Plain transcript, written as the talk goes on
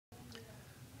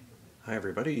Hi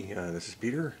everybody, this is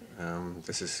Peter.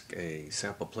 This is a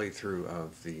sample playthrough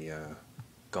of the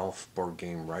golf board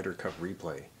game Ryder Cup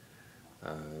Replay.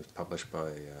 It's published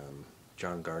by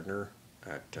John Gardner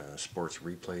at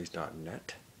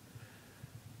sportsreplays.net.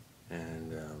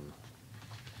 And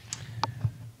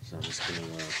so I'm just going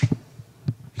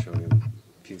to show you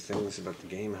a few things about the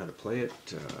game, how to play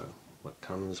it, what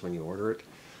comes when you order it.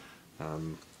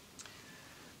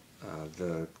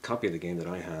 The copy of the game that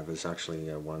I have is actually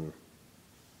one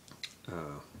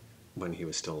when he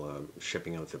was still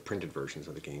shipping out the printed versions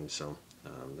of the game. So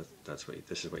this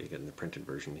is what you get in the printed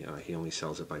version. He only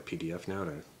sells it by PDF now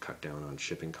to cut down on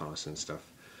shipping costs and stuff.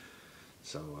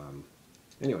 So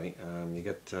anyway, you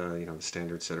get the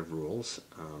standard set of rules,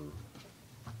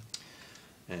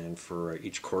 and for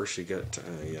each course you get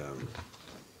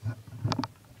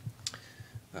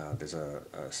there's a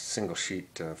single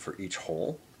sheet for each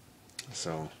hole.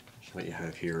 So what you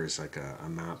have here is like a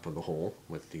map of the hole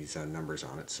with these numbers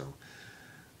on it. So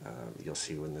you'll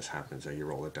see when this happens, you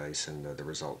roll a dice and the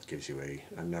result gives you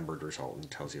a numbered result and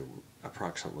tells you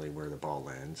approximately where the ball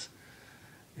lands.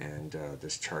 And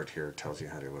this chart here tells you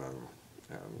how to,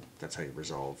 that's how you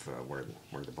resolve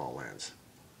where the ball lands.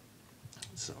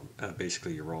 So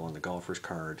basically you roll on the golfer's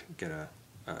card, get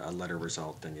a letter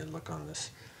result, then you look on this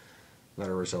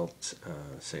letter result,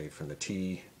 say from the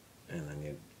tee, and then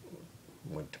you,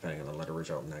 depending on the letter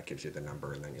result, and that gives you the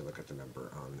number, and then you look at the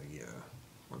number on the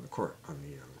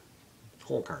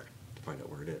hole card to find out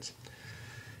where it is.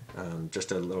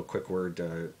 Just a little quick word: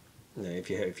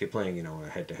 if you're playing, a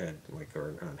head-to-head,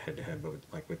 or not head-to-head, but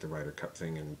like with the Ryder Cup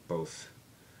thing, and both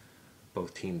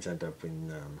teams end up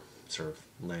in sort of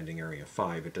landing area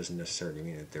 5, it doesn't necessarily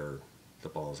mean that the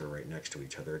balls are right next to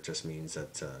each other. It just means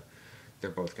that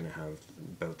they're both going to have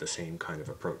about the same kind of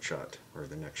approach shot, or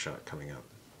the next shot coming up.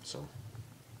 So.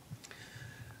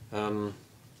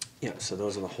 Yeah, so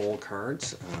those are the hole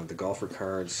cards. The golfer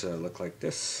cards look like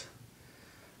this.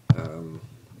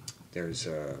 There's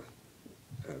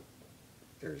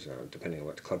depending on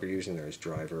what club you're using, there's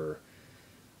driver,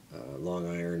 long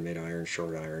iron, mid iron,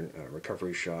 short iron,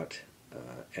 recovery shot.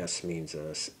 S means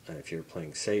if you're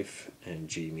playing safe, and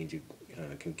G means you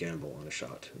can gamble on a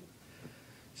shot.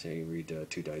 So you read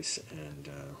 2 dice and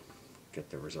get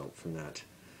the result from that.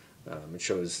 It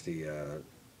shows the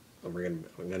I'm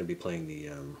going to be playing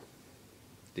the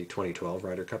 2012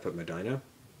 Ryder Cup at Medinah,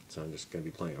 so I'm just going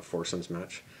to be playing a foursomes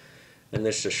match, and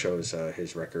this just shows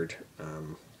his record.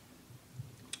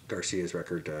 Garcia's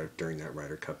record during that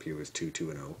Ryder Cup, he was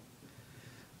 2-2-0,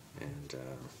 and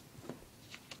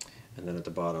then at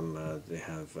the bottom they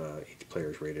have each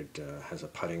player's rated has a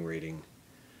putting rating,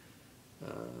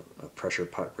 a pressure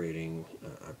putt rating,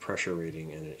 a pressure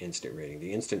rating, and an instant rating.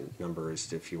 The instant number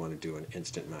is if you want to do an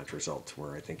instant match result,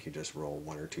 where I think you just roll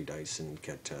 1 or 2 dice and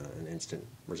get an instant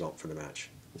result for the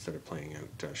match instead of playing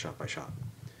out shot by shot.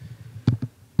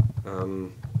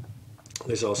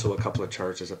 There's also a couple of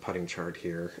charts. There's a putting chart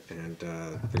here, and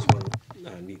there's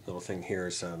one neat little thing here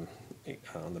is on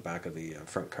the back of the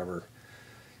front cover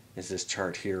is this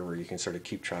chart here where you can sort of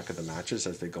keep track of the matches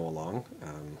as they go along.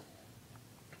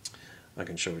 I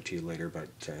can show it to you later, but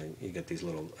you get these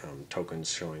little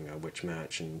tokens showing which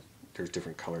match, and there's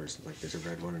different colors. Like there's a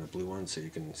red one and a blue one, so you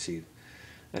can see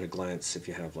at a glance if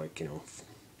you have, like,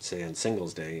 say on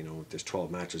singles day, if there's 12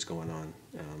 matches going on,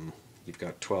 you've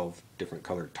got 12 different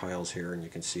colored tiles here, and you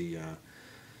can see at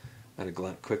a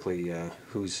glance quickly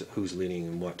who's leading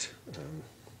and what.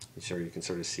 So you can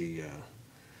sort of see,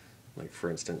 like for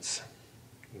instance,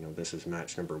 this is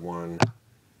match number 1.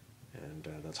 And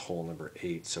that's hole number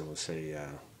 8. So we'll say,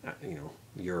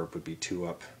 Europe would be 2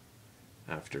 up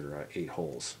after 8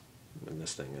 holes in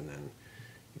this thing. And then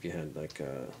if you had like,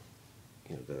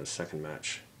 the second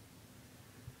match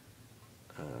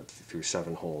through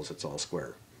 7 holes, it's all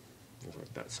square. Things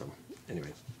like that. So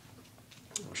anyway,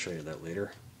 I'll show you that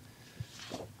later.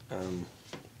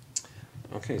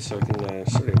 Okay, so I can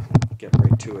sort of get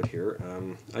right to it here.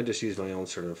 I just use my own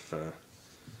sort of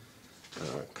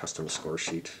custom score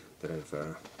sheet that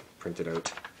I've printed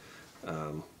out.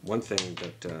 One thing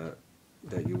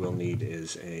that you will need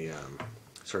is a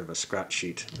sort of a scratch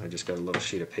sheet. I just got a little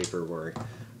sheet of paper where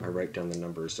I write down the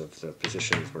numbers of the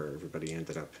positions where everybody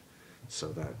ended up, so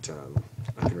that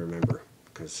I can remember,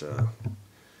 because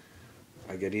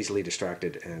I get easily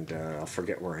distracted and I'll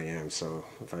forget where I am. So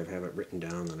if I have it written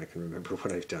down, then I can remember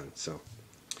what I've done. So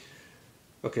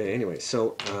okay, anyway,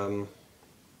 so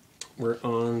we're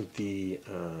on the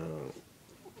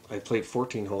I played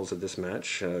 14 holes of this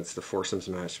match. It's the foursomes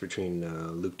match between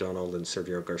Luke Donald and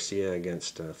Sergio Garcia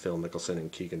against Phil Mickelson and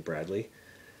Keegan Bradley.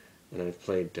 And I've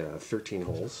played 14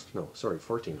 holes.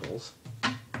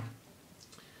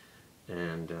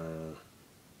 and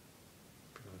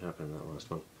what happened in that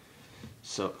last one?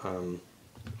 So,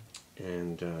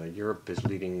 Europe is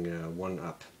leading 1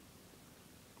 up.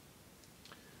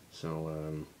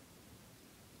 So,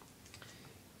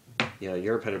 yeah,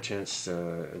 Europe had a chance,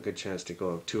 a good chance to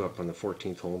go 2 up on the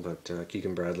 14th hole, but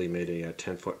Keegan Bradley made a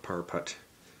 10-foot par putt,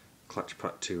 clutch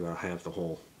putt to have the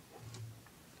hole.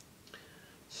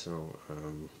 So,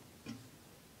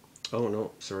 oh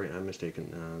no, sorry, I'm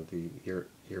mistaken. The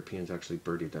Europeans actually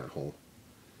birdied that hole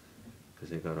because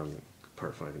they got on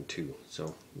par 5 and 2.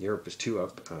 So Europe is 2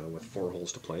 up with 4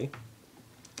 holes to play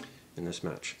in this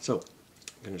match. So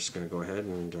I'm just going to go ahead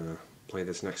and play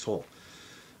this next hole.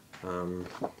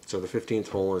 So the 15th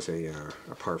hole is a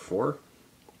par 4,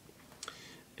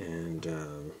 and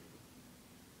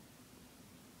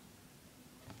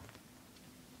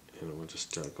we'll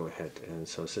just go ahead. And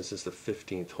so since it's the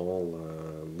 15th hole,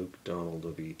 Luke Donald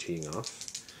will be teeing off.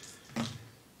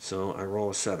 So I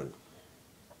roll a 7.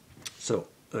 So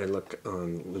I look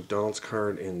on Luke Donald's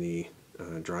card in the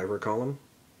driver column,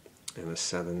 and a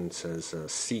 7 says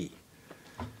C.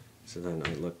 So then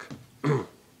I look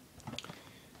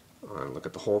look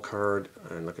at the hole card,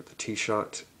 and look at the tee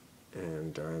shot,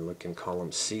 and I look in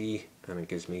column C, and it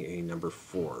gives me a number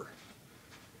 4.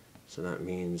 So that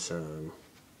means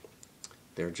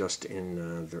they're just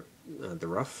in the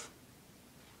rough,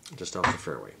 just off the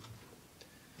fairway.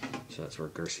 So that's where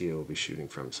Garcia will be shooting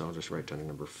from. So I'll just write down a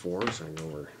number 4 so I know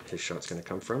where his shot's going to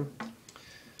come from.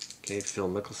 Okay, Phil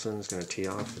Mickelson's going to tee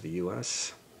off for the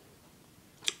U.S.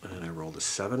 And I rolled a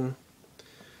 7.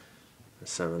 A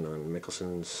 7 on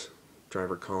Mickelson's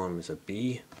driver column is a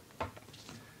B.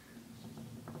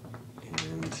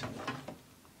 And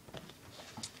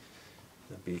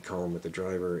the B column with the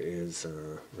driver is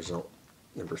result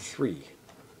number 3.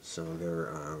 So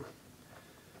they're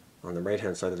on the right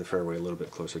hand side of the fairway, a little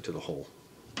bit closer to the hole.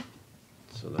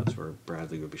 So that's where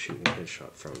Bradley would be shooting his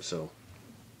shot from. So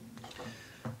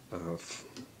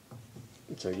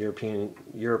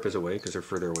Europe is away because they're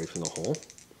further away from the hole,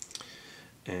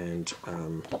 and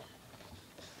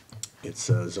it's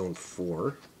zone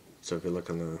 4. So if you look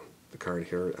on the card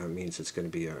here, it means it's going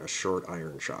to be a short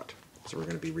iron shot. So we're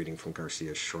going to be reading from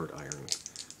Garcia's short iron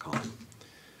column.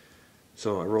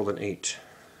 So I rolled an 8.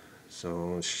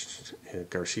 So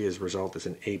Garcia's result is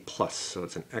an A+, so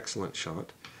it's an excellent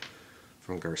shot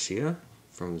from Garcia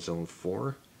from zone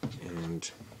 4,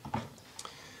 and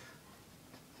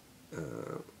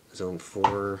zone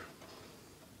 4,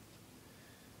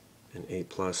 an A+,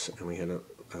 and we had a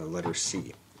letter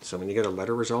C. So when you get a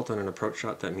letter result on an approach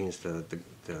shot, that means the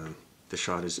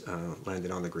shot is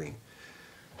landed on the green.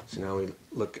 So now we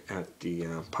look at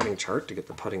the putting chart to get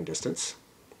the putting distance.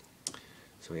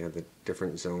 So we have the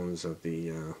different zones of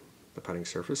the putting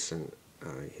surface, and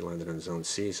he landed on zone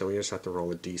C, so we just have to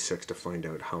roll a D6 to find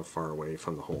out how far away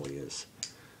from the hole he is.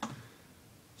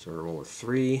 So we roll a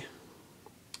 3,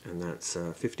 and that's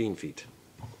 15 feet.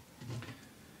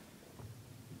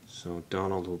 So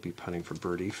Donald will be putting for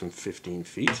birdie from 15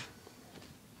 feet.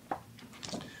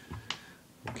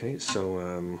 Okay,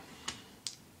 so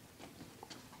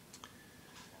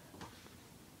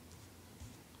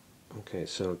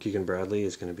Keegan Bradley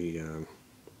is going to be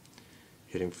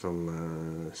hitting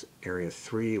from area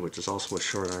 3, which is also a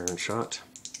short iron shot.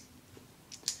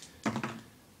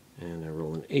 And I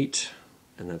roll an 8,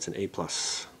 and that's an A+.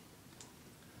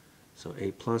 So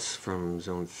A+ from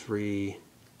zone 3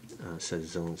 says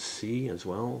zone C as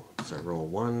well. So I roll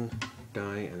 1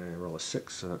 die, and I roll a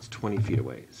 6, so that's 20 feet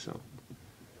away.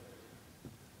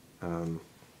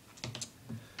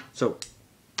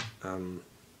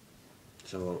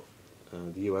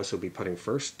 The U.S. will be putting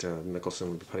first. Mickelson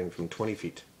will be putting from 20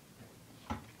 feet.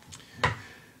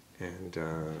 And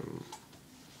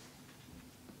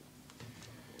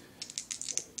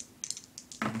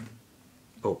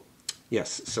oh,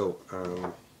 yes, so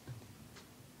I'll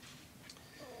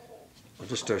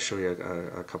just show you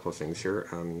a couple of things here.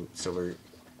 So we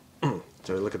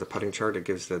look at the putting chart. It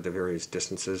gives the various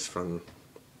distances from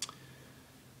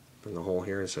the hole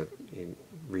here, so you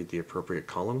read the appropriate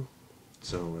column.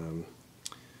 So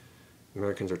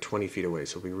Americans are 20 feet away,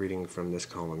 so we'll be reading from this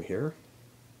column here.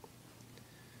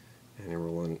 And I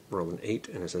roll an 8,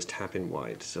 and it says tap in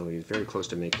wide. So he's very close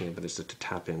to making it, but it's just a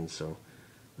tap in, so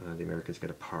the Americans get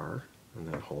a par on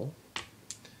that hole.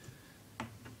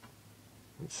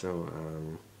 And so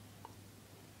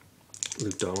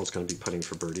Luke Donald's going to be putting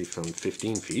for birdie from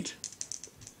 15 feet.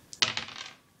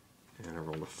 And I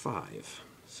roll a 5.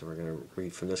 So we're going to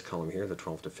read from this column here, the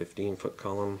 12 to 15 foot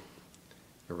column.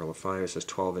 I roll a 5, it says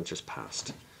 12 inches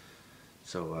past.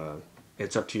 So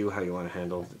it's up to you how you want to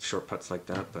handle short putts like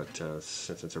that, but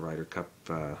since it's a Ryder Cup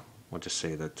we'll just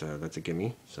say that that's a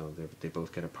gimme, so they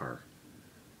both get a par.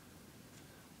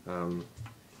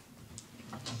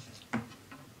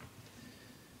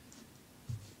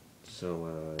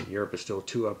 So Europe is still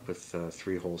 2 up with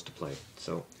 3 holes to play.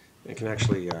 So you can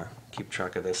actually keep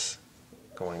track of this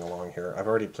going along here. I've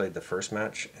already played the first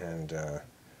match, and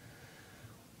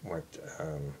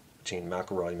between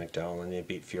McIlroy and McDowell, and they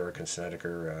beat Furyk and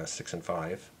Snedeker 6 and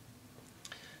 5.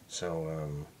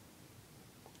 So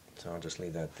so I'll just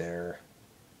leave that there.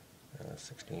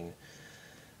 16.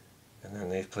 And then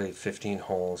they've played 15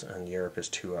 holes, and Europe is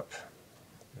 2 up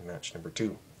in match number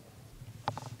 2.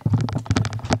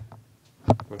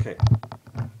 Okay.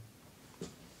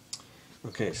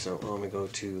 Okay, so let me go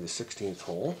to the 16th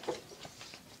hole.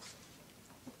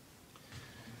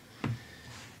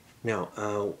 Now,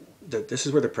 this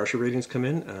is where the pressure ratings come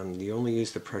in. You only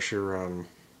use the pressure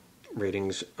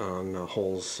ratings on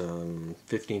holes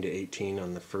 15 to 18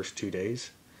 on the first 2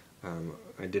 days.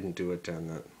 I didn't do it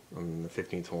on the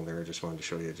 15th hole there. I just wanted to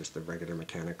show you just the regular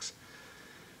mechanics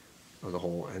of the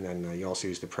hole. And then you also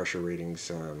use the pressure ratings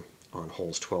on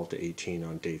holes 12 to 18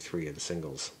 on day 3 of the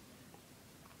singles.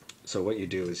 So what you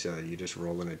do is you just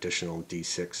roll an additional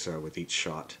D6 with each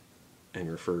shot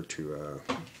and refer to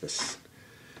this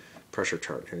pressure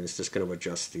chart, and it's just going to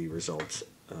adjust the results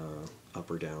up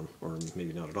or down, or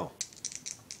maybe not at all.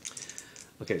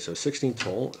 Okay, so 16th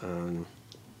hole,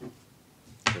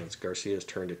 it's Garcia's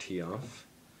turn to tee off,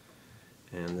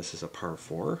 and this is a par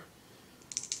 4.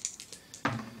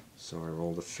 So I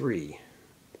rolled a 3,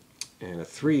 and a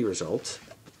 3 result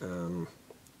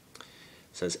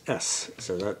says S,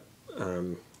 so that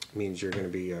means you're going to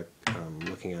be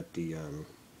looking at the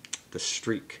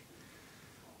streak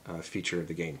feature of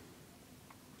the game.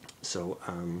 So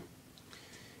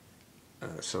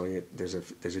there's a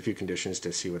few conditions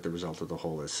to see what the result of the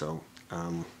hole is. So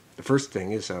the first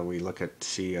thing is we look at to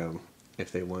see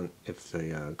if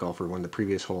the golfer won the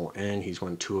previous hole and he's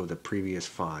won 2 of the previous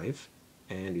 5,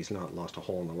 and he's not lost a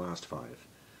hole in the last 5.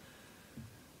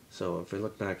 So if we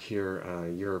look back here,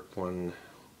 Europe won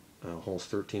holes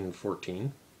 13 and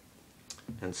 14,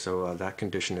 and so that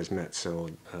condition is met. So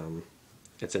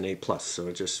it's an A+. So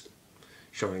it's just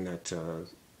showing that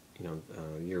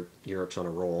Europe's on a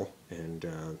roll, and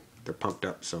they're pumped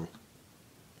up. So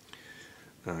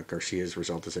Garcia's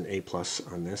result is an A+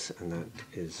 on this, and that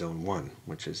is zone 1,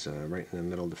 which is right in the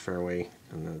middle of the fairway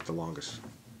and the longest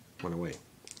one away.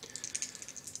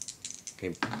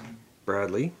 Okay,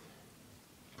 Bradley,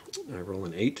 I roll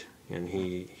an 8, and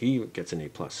he gets an A+.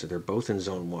 So they're both in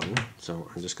zone 1. So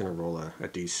I'm just going to roll a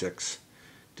D6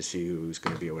 to see who's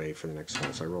going to be away for the next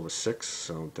hole. So I roll a 6,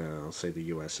 so I'll say the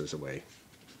US is away.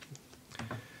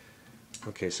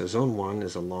 Okay, so zone 1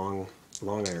 is a long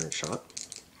iron shot,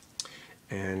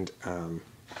 and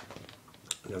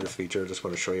another feature I just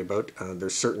want to show you about.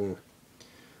 There's certain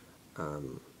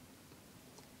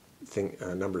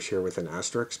numbers here with an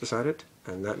asterisk beside it,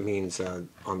 and that means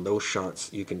on those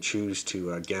shots you can choose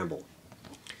to gamble,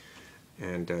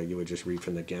 and you would just read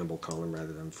from the gamble column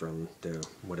rather than from the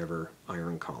whatever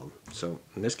iron column. So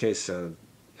in this case,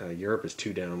 Europe is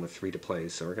 2 down with 3 to play,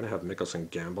 so we're going to have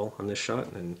Mickelson gamble on this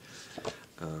shot, and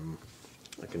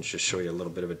I can just show you a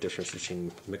little bit of a difference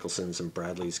between Mickelson's and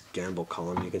Bradley's gamble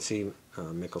column. You can see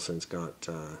Mickelson's got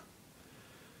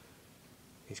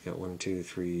he's got 1, 2,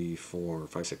 3, 4,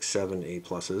 5, 6, 7 A+,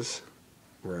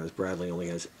 whereas Bradley only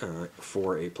has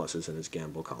 4 A+ in his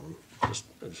gamble column. I just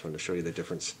wanted to show you the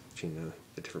difference between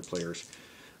the different players.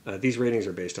 These ratings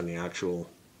are based on the actual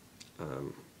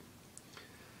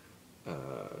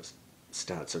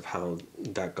stats of how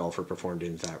that golfer performed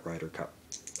in that Ryder Cup.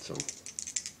 So,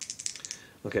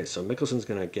 okay, so Mickelson's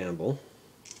going to gamble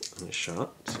on his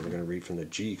shot, so we're going to read from the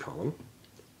G column.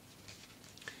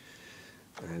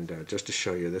 And just to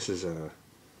show you, this is a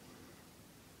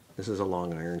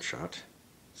long iron shot.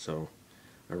 So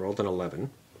I rolled an 11.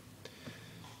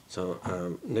 So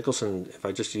Mickelson,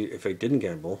 if I didn't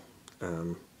gamble,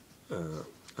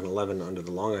 an 11 under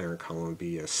the long iron column would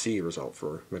be a C result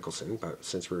for Mickelson, but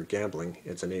since we're gambling,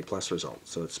 it's an A+ result,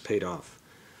 so it's paid off.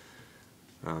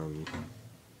 And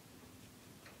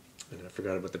I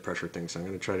forgot about the pressure thing, so I'm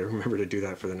going to try to remember to do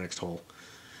that for the next hole.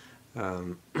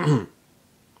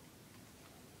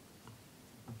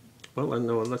 Well,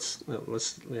 no, let's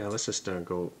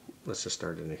just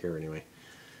start in here anyway.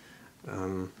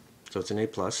 So it's an A+.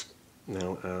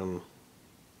 Now,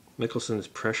 Mickelson's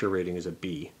pressure rating is a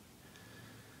B.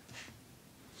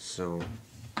 So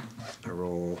I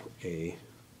roll a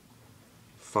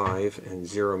 5, and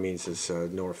 0 means it's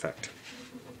no effect.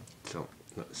 So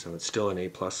it's still an A+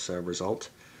 result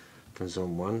from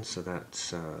zone 1. So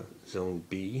that's zone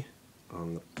B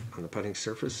on the putting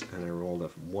surface, and I rolled a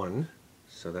 1,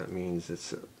 so that means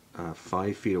it's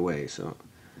 5 feet away. So,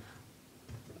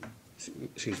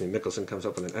 excuse me, Mickelson comes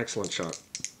up with an excellent shot,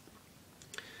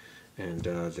 and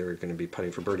they're going to be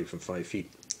putting for birdie from 5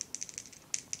 feet.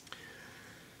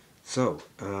 So,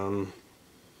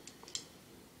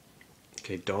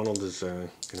 okay, Donald is going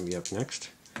to be up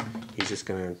next. He's just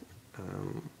going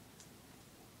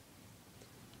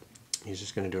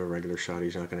to do a regular shot.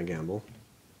 He's not going to gamble.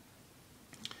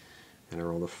 And I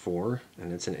rolled a 4,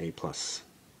 and it's an A+.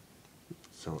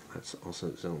 So that's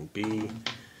also zone B.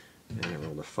 And I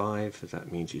rolled a 5.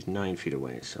 That means he's 9 feet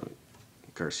away. So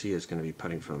Garcia is going to be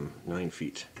putting from 9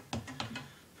 feet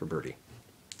for birdie.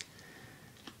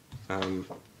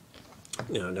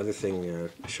 Now another thing to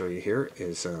show you here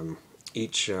is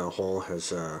each hole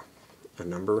has a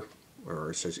number,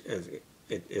 or it says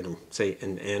it'll say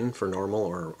an N for normal,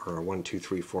 or a 1, 2,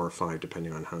 3, 4, or 5,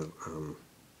 depending on how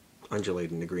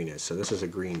undulating the green is. So this is a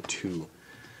green 2.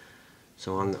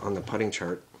 So on the putting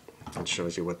chart, it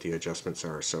shows you what the adjustments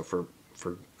are. So for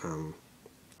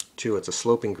 2, it's a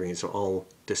sloping green, so all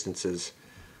distances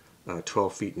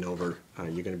 12 feet and over,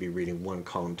 you're going to be reading one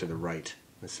column to the right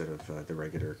instead of the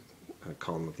regular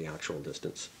column of the actual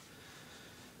distance.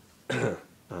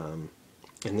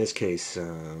 In this case,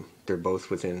 they're both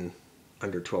within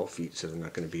under 12 feet, so they're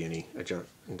not going to be any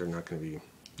they're not going to be.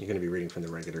 You're going to be reading from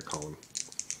the regular column.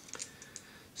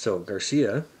 So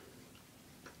Garcia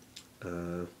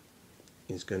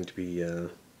is going to be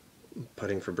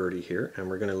putting for birdie here, and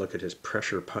we're going to look at his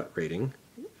pressure putt rating.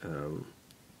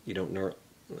 You don't know,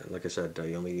 like I said,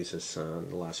 he only uses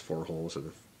the last 4 holes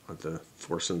of the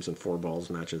foursomes and 4 balls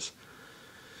matches.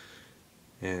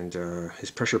 And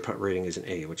his pressure putt rating is an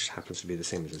A, which happens to be the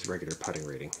same as his regular putting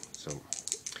rating. So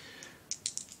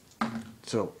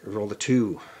I rolled a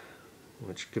 2,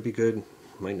 which could be good,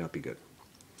 might not be good.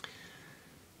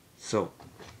 So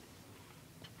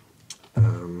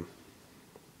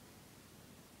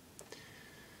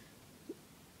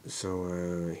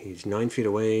he's 9 feet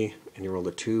away, and you rolled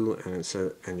a 2,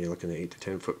 and you're looking at the 8 to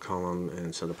 10 foot column,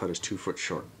 and so the putt is 2 feet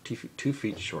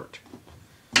short.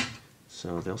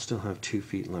 So they'll still have 2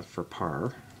 feet left for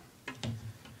par,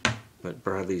 but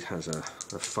Bradley has a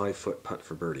 5 foot putt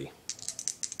for birdie.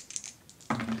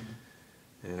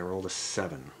 And I rolled a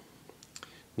 7.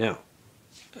 Now,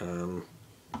 a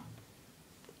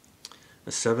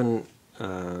 7,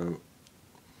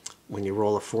 when you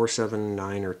roll a 4, 7,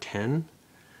 9, or 10,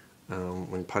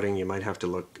 when putting, you might have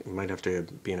to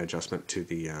be an adjustment to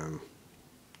the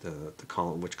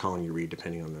column, which column you read,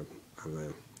 depending on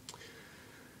the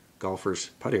golfer's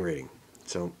putting rating.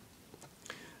 So,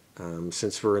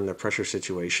 since we're in the pressure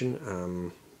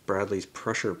situation, Bradley's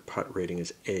pressure putt rating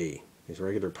is A. His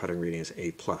regular putting rating is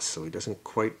A+, so he didn't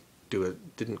quite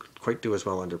do as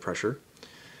well under pressure.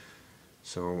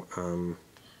 So, on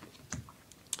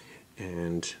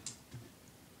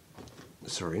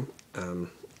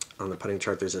the putting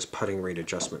chart, there's this putting rate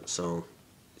adjustment. So,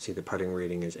 see, the putting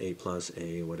rating is A+,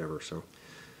 A, whatever. So,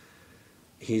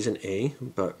 he's an A,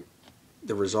 but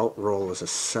the result roll is a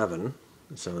 7.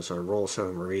 So I roll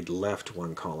 7, we read left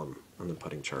 1 column on the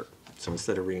putting chart. So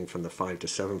instead of reading from the 5 to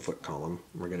 7 foot column,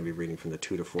 we're going to be reading from the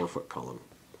 2 to 4 foot column.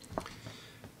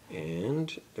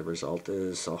 And the result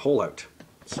is a hole out.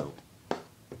 So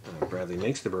Bradley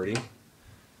makes the birdie,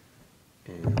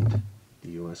 and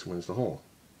the U.S. wins the hole.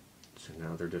 So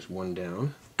now they're just 1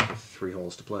 down with 3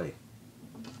 holes to play.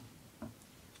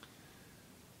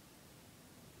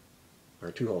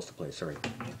 Or 2 holes to play, sorry.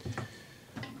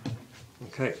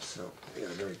 Okay, so we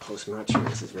got a very close match here.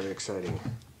 This is very exciting.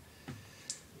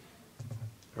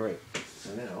 Alright,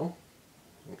 so now,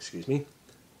 excuse me,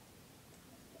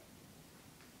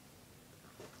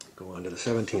 go on to the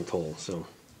 17th hole. So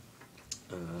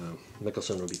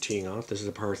Mickelson will be teeing off. This is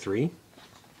a par 3,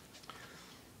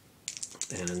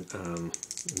 and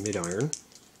mid-iron.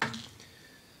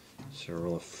 So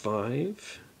roll a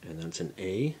 5, and that's an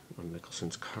A on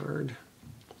Mickelson's card.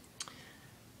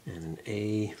 And an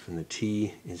A from the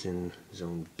tee is in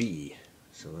zone B.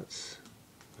 So that's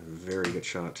a very good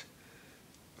shot.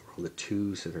 Roll a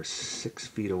 2, so they're 6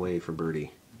 feet away for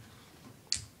birdie.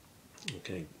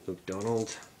 Okay, Luke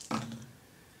Donald.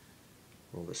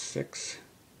 Roll a 6.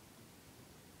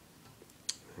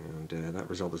 And that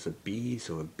result is a B,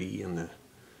 so a B on the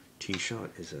tee shot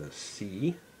is a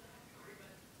C.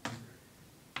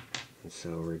 And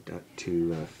so we're up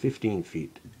to 15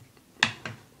 feet.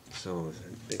 So a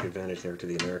big advantage there to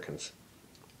the Americans.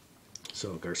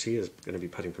 So Garcia is going to be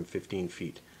putting from 15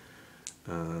 feet.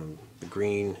 The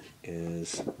green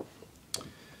is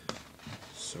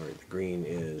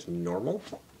normal.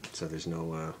 so there's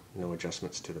no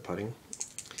adjustments to the putting.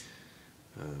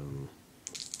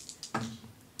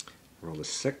 Rolled a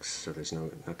 6, so there's not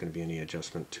going to be any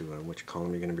adjustment to which column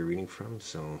you're going to be reading from.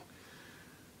 So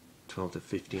 12 to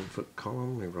 15 foot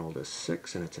column, we rolled a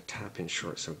 6, and it's a tap in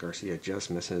short. So Garcia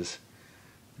just misses,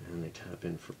 and they tap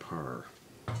in for par.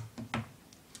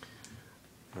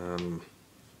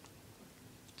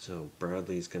 So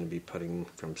Bradley's going to be putting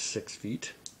from 6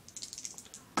 feet,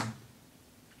 and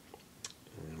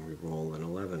we roll an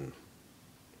 11.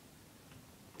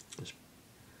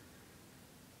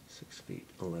 6 feet,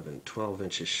 11, 12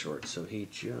 inches short, so he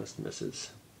just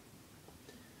misses.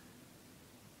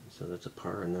 So that's a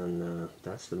par, and then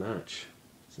that's the match,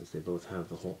 since they both have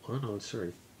the hole. Oh no,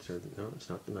 sorry, no,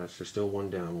 it's not the match. They're still one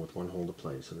down with one hole to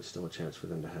play, so there's still a chance for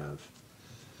them to have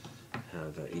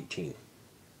 18,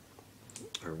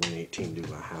 or win 18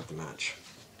 to have the match.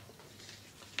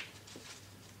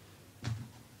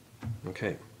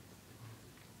 Okay.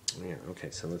 Yeah. Okay.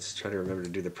 So let's try to remember to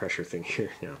do the pressure thing here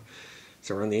now.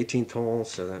 So we're on the 18th hole,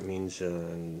 so that means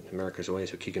America's away,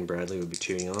 so Keegan Bradley would be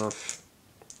teeing off.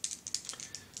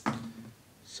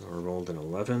 So we rolled an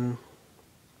 11,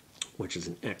 which is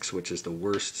an X, which is the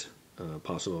worst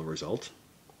possible result.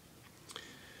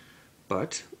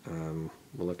 But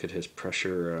we'll look at his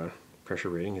pressure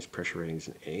rating. His pressure rating is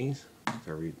an A.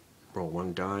 So we roll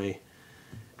one die,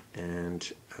 and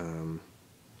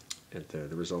the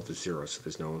result is 0, so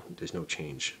there's no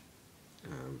change.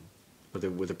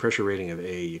 With a pressure rating of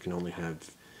A, you can only have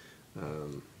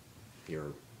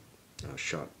your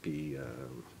shot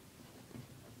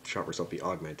result be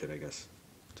augmented, I guess,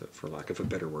 for lack of a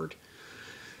better word.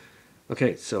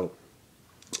 Okay, so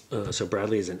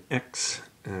Bradley is an X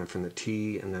from the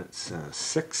tee, and that's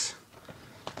 6.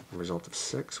 A result of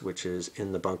 6, which is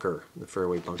in the bunker, the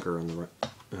fairway bunker on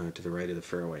the to the right of the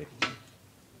fairway.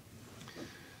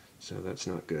 So that's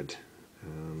not good.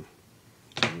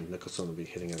 And Nicholson will be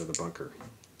hitting out of the bunker.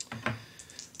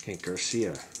 Okay,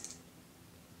 Garcia.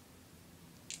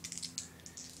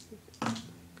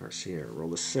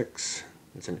 Roll a 6.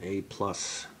 It's an A+,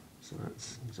 so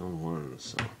that's zone 1.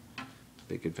 So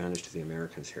big advantage to the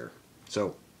Americans here.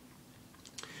 So,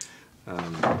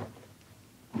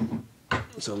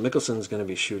 so Mickelson's going to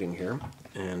be shooting here,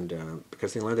 and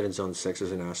because they landed in zone 6,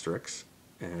 there's an asterisk,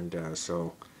 and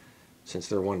so since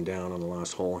they're one down on the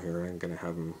last hole here, I'm going to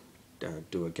have them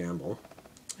do a gamble,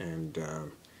 and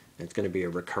it's going to be a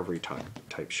recovery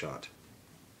type shot.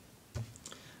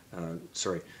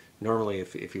 Sorry, normally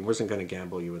if he wasn't going to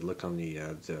gamble, you would look on the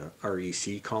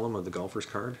REC column of the golfer's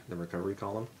card, the recovery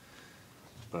column.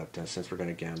 But since we're going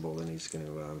to gamble, then he's going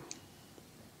to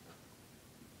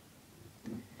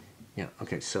yeah,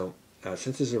 okay, so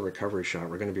since this is a recovery shot,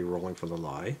 we're going to be rolling for the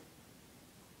lie,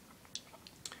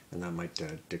 and that might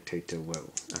dictate to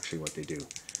what they do.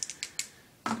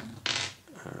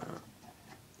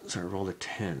 So I rolled a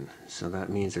 10, so that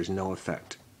means there's no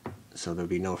effect. So there'll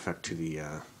be no effect to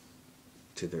the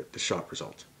shot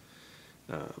result.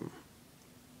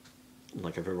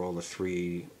 Like if I rolled a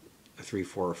 3,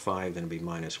 4, or 5, then it'd be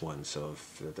 -1. So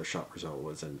if the shot result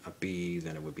was a B,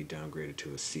 then it would be downgraded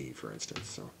to a C, for instance.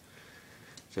 So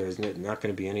there's not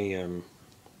going to be any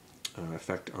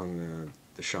effect on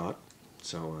the shot.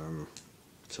 So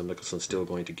so Mickelson's still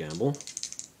going to gamble.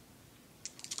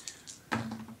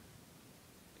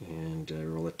 And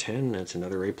roll a 10. That's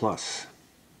another A+.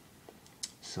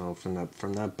 So from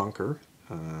that bunker,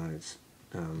 it's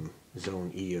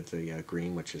zone E of the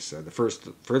green, which is the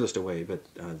furthest away, but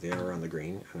they are on the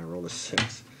green. And I rolled a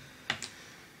 6.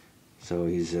 So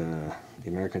the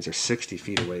Americans are 60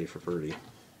 feet away for birdie.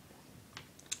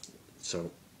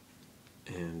 So,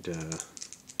 and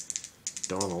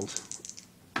Donald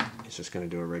is just going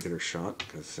to do a regular shot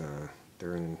because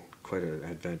they're in quite an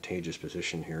advantageous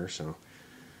position here. So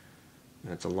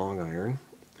that's a long iron,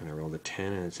 and I rolled a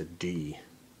 10, and it's a D.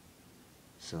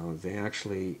 So he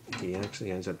actually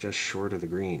ends up just short of the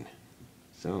green.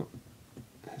 So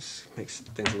this makes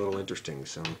things a little interesting.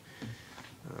 So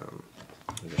I'll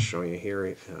just show you here.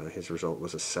 His result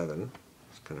was a 7.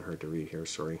 It's kind of hard to read here.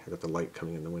 Sorry, I got the light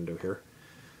coming in the window here.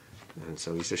 And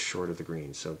so he's just short of the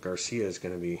green. So Garcia is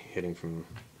going to be hitting from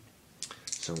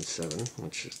zone 7,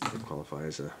 which would qualify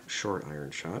as a short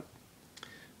iron shot.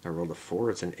 I rolled a 4.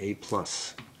 It's an A+.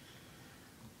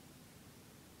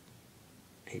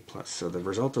 A+. So the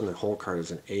result on the hole card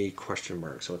is an A question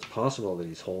mark. So it's possible that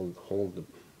he's hold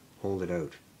it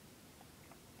out.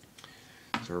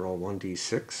 So I roll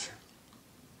 1d6,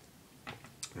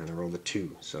 and I rolled a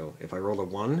 2. So if I rolled a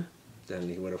 1, then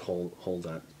he would have hold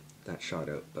that shot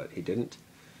out, but he didn't.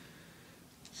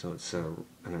 So it's and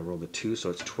I rolled a 2,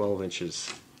 so it's 12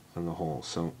 inches from the hole.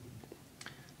 So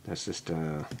That's just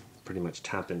pretty much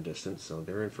tap-in distance, so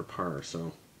they're in for par.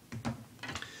 So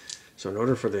in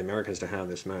order for the Americans to have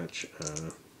this match,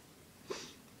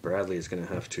 Bradley is going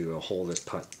to have to hole this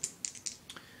putt.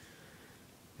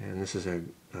 And this is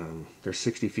they're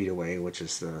 60 feet away, which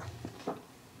is the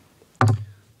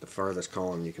farthest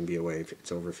column you can be away if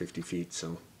it's over 50 feet.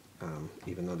 So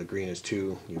even though the green is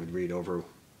 2, you would read over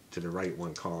to the right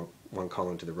one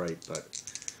column to the right, but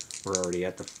we're already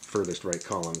at the furthest right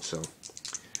column. So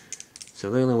the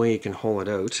only way you can hole it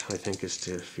out, I think, is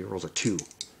if he rolls a 2.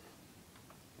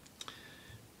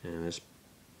 And this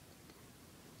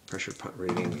pressure putt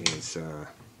rating is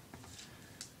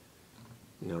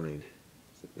 9.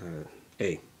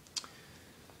 A.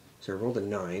 So I rolled a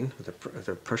 9 with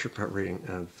a pressure putt rating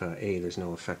of A. There's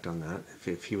no effect on that.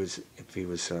 If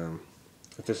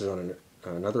this is on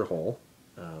another hole,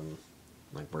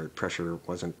 like where pressure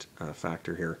wasn't a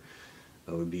factor here,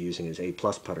 I would be using his A+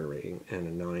 putter rating, and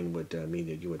a 9 would mean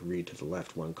that you would read to the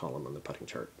left one column on the putting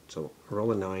chart. So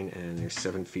roll a 9, and they're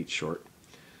 7 feet short.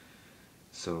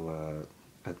 So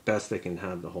at best they can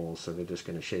have the hole, so they're just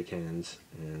going to shake hands,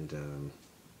 and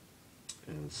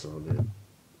so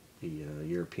the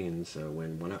Europeans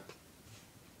win 1 up.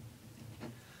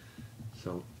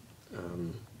 So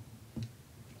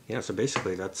yeah, so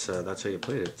basically that's how you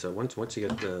played it. So once you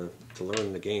get to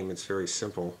learn the game, it's very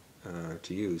simple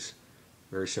to use,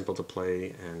 very simple to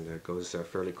play, and it goes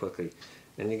fairly quickly.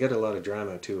 And you get a lot of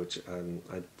drama too. Which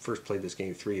I first played this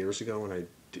game 3 years ago, and I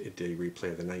did a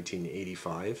replay of the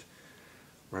 1985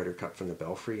 Ryder Cup from the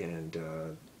Belfry, and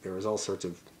there was all sorts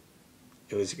of.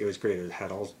 It was great. It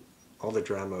had all the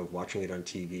drama of watching it on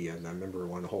TV. And I remember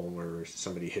one hole where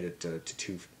somebody hit it to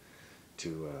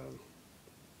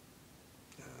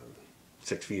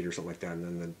 6 feet or something like that,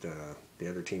 and then the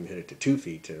other team hit it to 2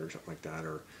 feet or something like that,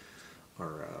 or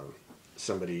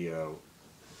somebody,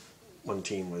 one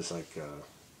team was like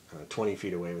 20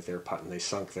 feet away with their putt, and they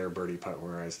sunk their birdie putt,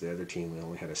 whereas the other team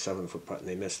only had a 7-foot putt, and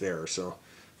they missed theirs, so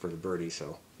for the birdie.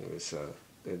 So it was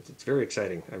it's very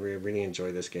exciting. I really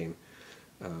enjoy this game.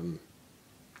 I'm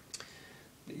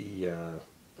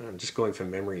just going from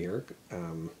memory here.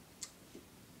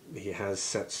 He has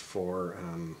sets for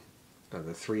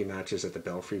the 3 matches at the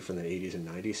Belfry from the 80s and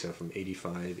 90s, so from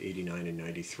 85, 89, and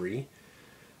 93.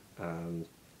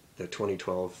 The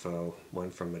 2012 one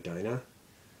from Medinah,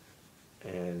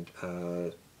 and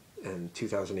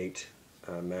 2008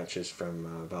 matches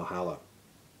from Valhalla.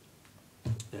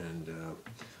 And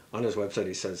on his website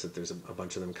he says that there's a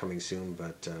bunch of them coming soon,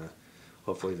 but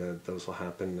hopefully those will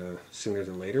happen sooner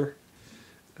than later.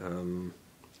 And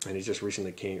he just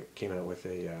recently came out with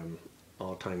a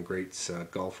all-time greats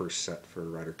golfers set for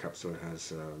Ryder Cup. So it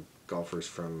has golfers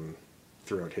from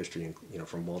throughout history,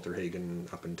 from Walter Hagen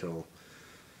up until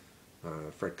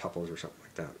Fred Couples or something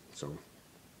like that. So,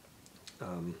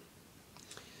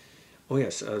 oh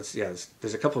yes,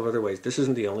 there's a couple of other ways. This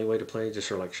isn't the only way to play, just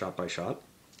sort of like shot by shot.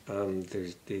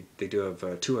 They do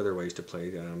have 2 other ways to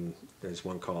play. There's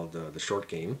one called the short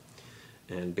game,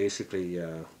 and basically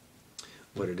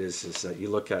what it is that you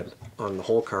look at on the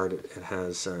hole card. It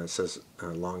has it says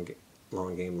long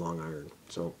game, long iron.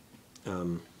 So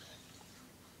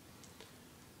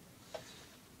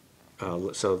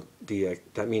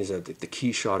that means that the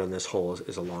key shot in this hole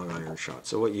is a long iron shot.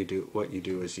 So what you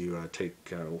do is you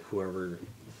take whoever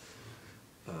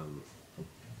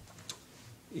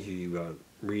you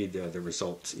read the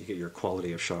results. You get your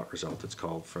quality of shot result, it's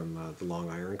called, from the long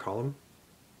iron column,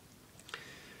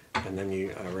 and then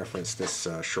you reference this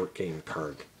short game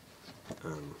card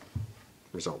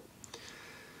result,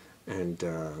 and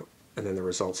then the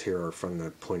results here are from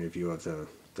the point of view of the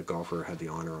golfer who had the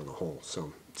honor on the hole.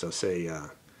 So say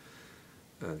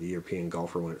the European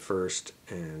golfer went first,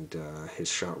 and his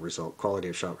shot result, quality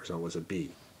of shot result, was a B,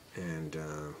 and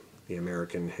the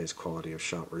American, his quality of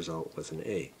shot result was an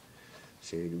A.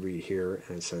 So you read here,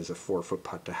 and it says a 4-foot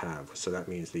putt to have. So that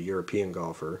means the European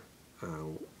golfer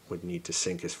would need to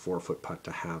sink his 4-foot putt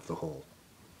to have the hole,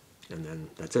 and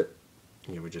then that's it.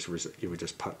 You would just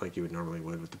putt like you would normally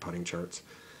would with the putting charts,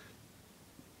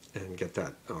 and get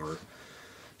that. Or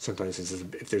sometimes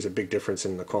if there's a big difference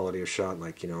in the quality of shot,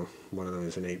 like one of them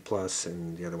is an 8+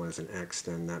 and the other one is an X,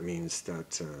 then that means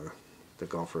that the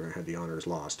golfer who had the honors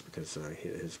lost, because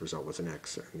his result was an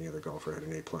X and the other golfer had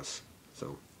an A+.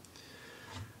 So.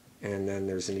 And then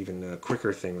there's an even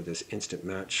quicker thing with this instant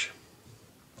match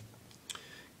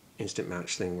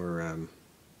thing, where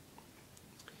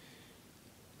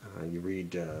you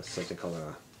read something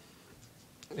called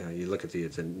you look at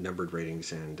the numbered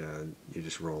ratings, and you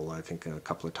just roll, I think, a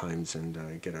couple of times,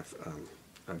 and get a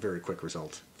very quick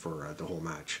result for the whole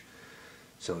match.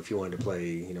 So if you wanted to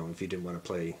play, if you didn't want to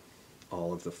play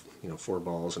all of the 4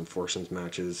 balls and foursomes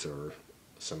matches, or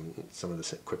some of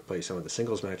the quick play some of the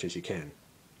singles matches, you can.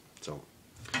 So,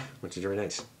 which is very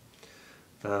nice.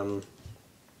 So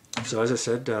as I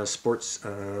said,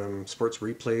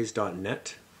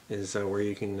 sportsreplays.net is where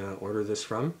you can order this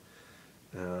from,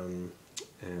 and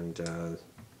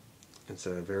it's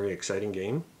a very exciting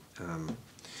game.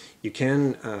 You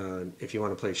can, if you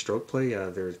want to play stroke play,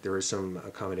 there is some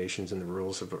accommodations in the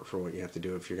rules for what you have to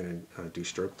do if you're going to do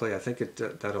stroke play. I think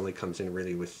that only comes in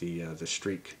really with the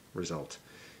streak result.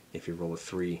 If you roll a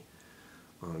 3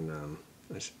 on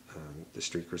the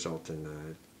streak result,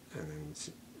 and then it's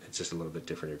just a little bit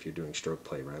different if you're doing stroke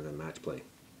play rather than match play.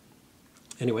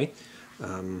 Anyway,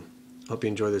 hope you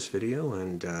enjoy this video,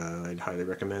 and I'd highly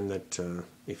recommend that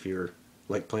if you're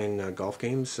like playing golf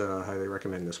games, highly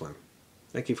recommend this one.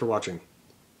 Thank you for watching.